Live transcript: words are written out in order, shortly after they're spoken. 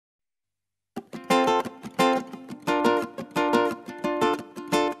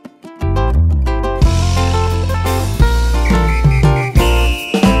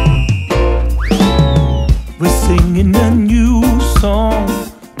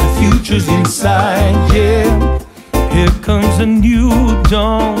adventures inside, yeah. Here comes a new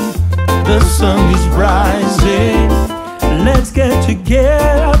dawn, the sun is rising. Let's get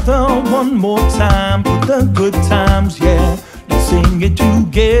together one more time for the good times, yeah. Let's sing it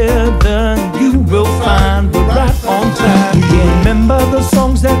together, you will find we're right on time, yeah. Remember the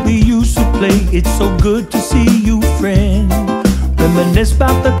songs that we used to play, it's so good to see you, friend. Reminisce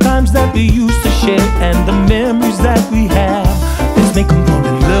about the times that we used to share and the memories that we have. Let's make them fall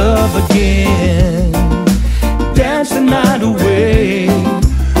in love again. Dance the night away.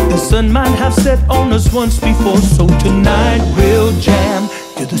 The sun might have set on us once before, so tonight we'll jam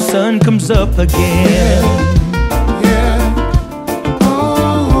till the sun comes up again.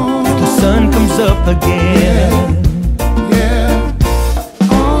 Till the sun comes up again.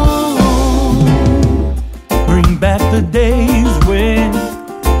 Bring back the days when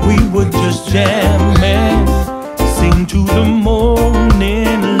we would just jam and sing to the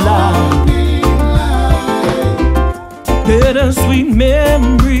morning light. Bittersweet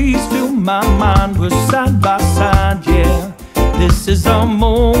memories fill my mind, we're side by side, yeah. This is our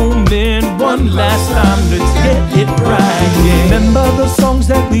moment, one last time, let's get it right, yeah. Remember the songs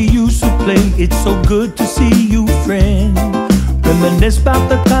that we used to play, it's so good to see you, friend. Reminisce about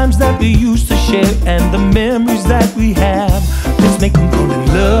the times that we used to share and the memories that we have. Let's make them fall in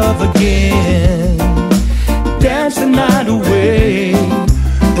love again. Dance the night away.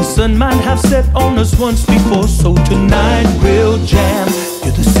 The sun might have set on us once before, so tonight we'll jam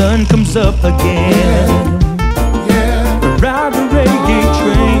till the sun comes up again. Ride the reggae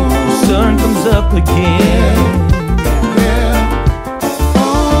train, the sun comes up again.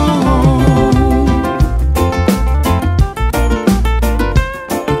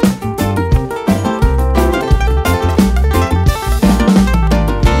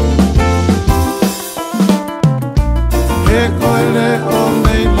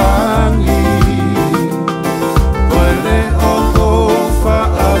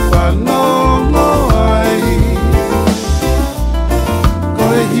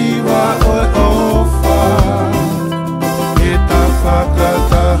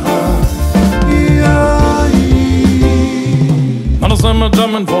 I'm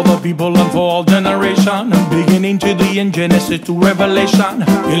drumming for the people and for all generation, beginning to the end, Genesis to Revelation.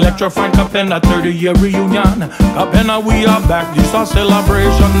 Electrifying Kapena 30-year reunion. Kapena, we are back, this our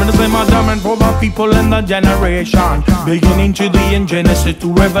celebration. I'm drumming for the people and the generation, beginning to the end, Genesis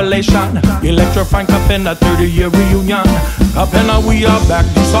to Revelation. Electrifying Kapena 30-year reunion. Kapena, we are back,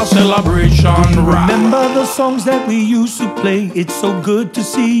 this our celebration. Remember the songs that we used to play, it's so good to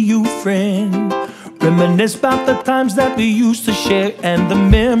see you, friend. Reminisce about the times that we used to share and the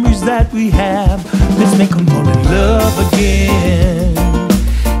memories that we have. Let's make them fall in love again.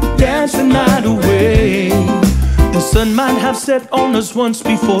 Dance the night away. The sun might have set on us once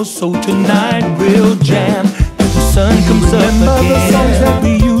before, so tonight we'll jam till the sun comes up again. Remember the songs that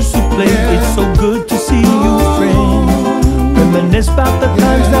we used to play, it's so good to see you, friend. Reminisce about the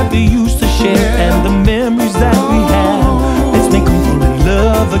times that we used to share and the memories that we have. Let's make them fall in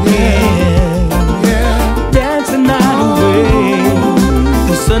love again.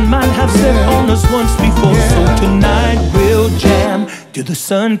 The sun might have set on us once before, so tonight we'll jam till the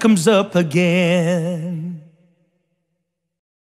sun comes up again.